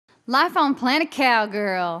Life on planet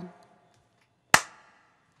Cowgirl.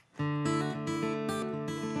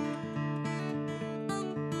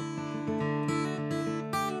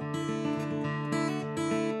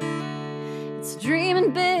 It's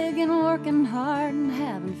dreaming big and working hard and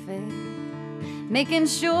having faith, making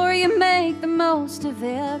sure you make the most of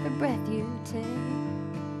every breath you take,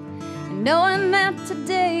 and knowing that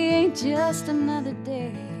today ain't just another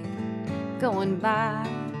day going by.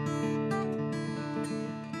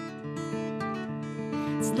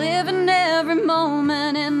 It's living every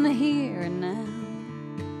moment in the here and now,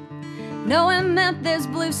 knowing that there's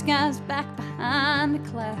blue skies back behind the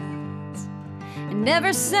clouds, and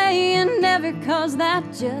never saying never, 'cause that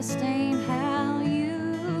just ain't how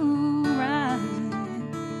you ride.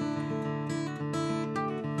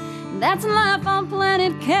 That's life on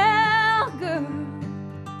planet Cowgirl,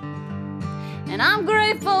 and I'm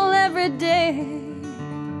grateful every day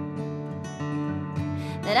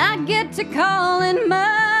that I get to call in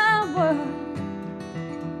my world,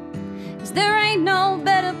 'cause there ain't no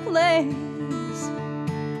better place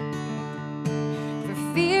for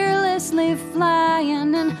fearlessly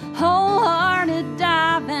flying and wholehearted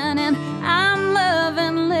diving, and I'm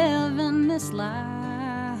loving living this life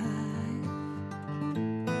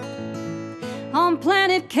on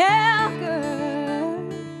planet Cowgirl.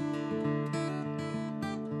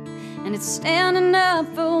 And it's standing up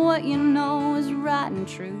for what you know is right and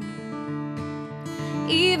true,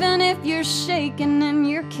 even if you're shaking in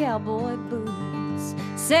your cowboy boots,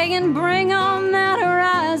 saying bring on that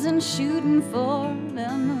horizon, shooting for the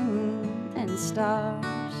moon and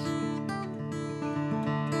stars.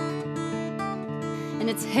 And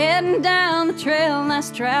it's heading down the trail less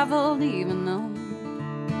traveled, even though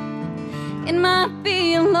it might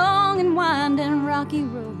be a long and winding rocky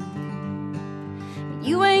road.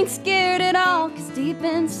 You ain't scared at all, 'cause deep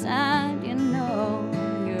inside you know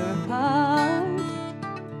your heart.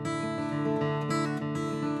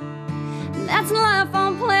 And that's life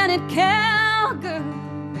on planet Cowgirl,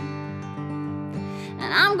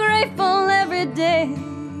 and I'm grateful every day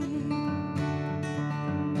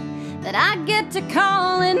that I get to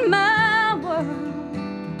call in my world,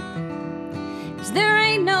 'cause there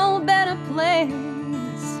ain't no better place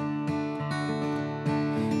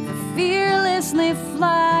fearlessly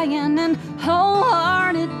flying and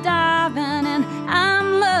wholehearted diving, and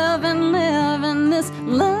I'm loving living this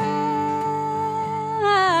life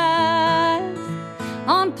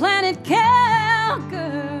on planet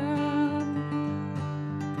Cowgirl.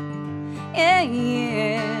 Yeah,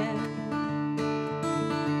 yeah.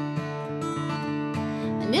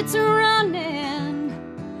 And it's running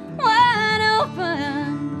wide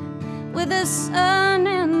open with the sun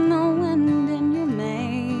and the wind in your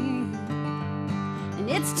mane.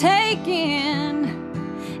 It's taking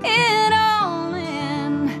it all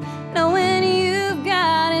in, knowing you've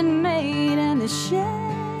got it made in the shade.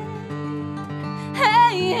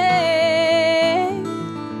 Hey, hey.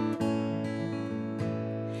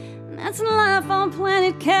 And that's life on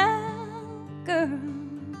planet Cowgirl,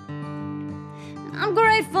 and I'm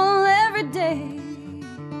grateful every day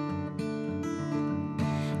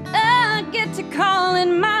I get to call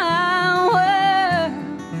in my world,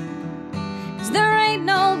 'cause there ain't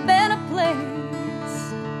no better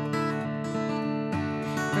place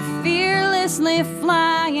for fearlessly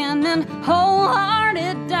flying and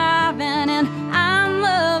wholehearted diving, and I'm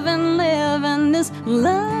loving living this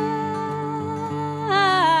life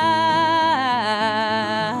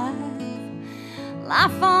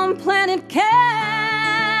on planet Cowgirl.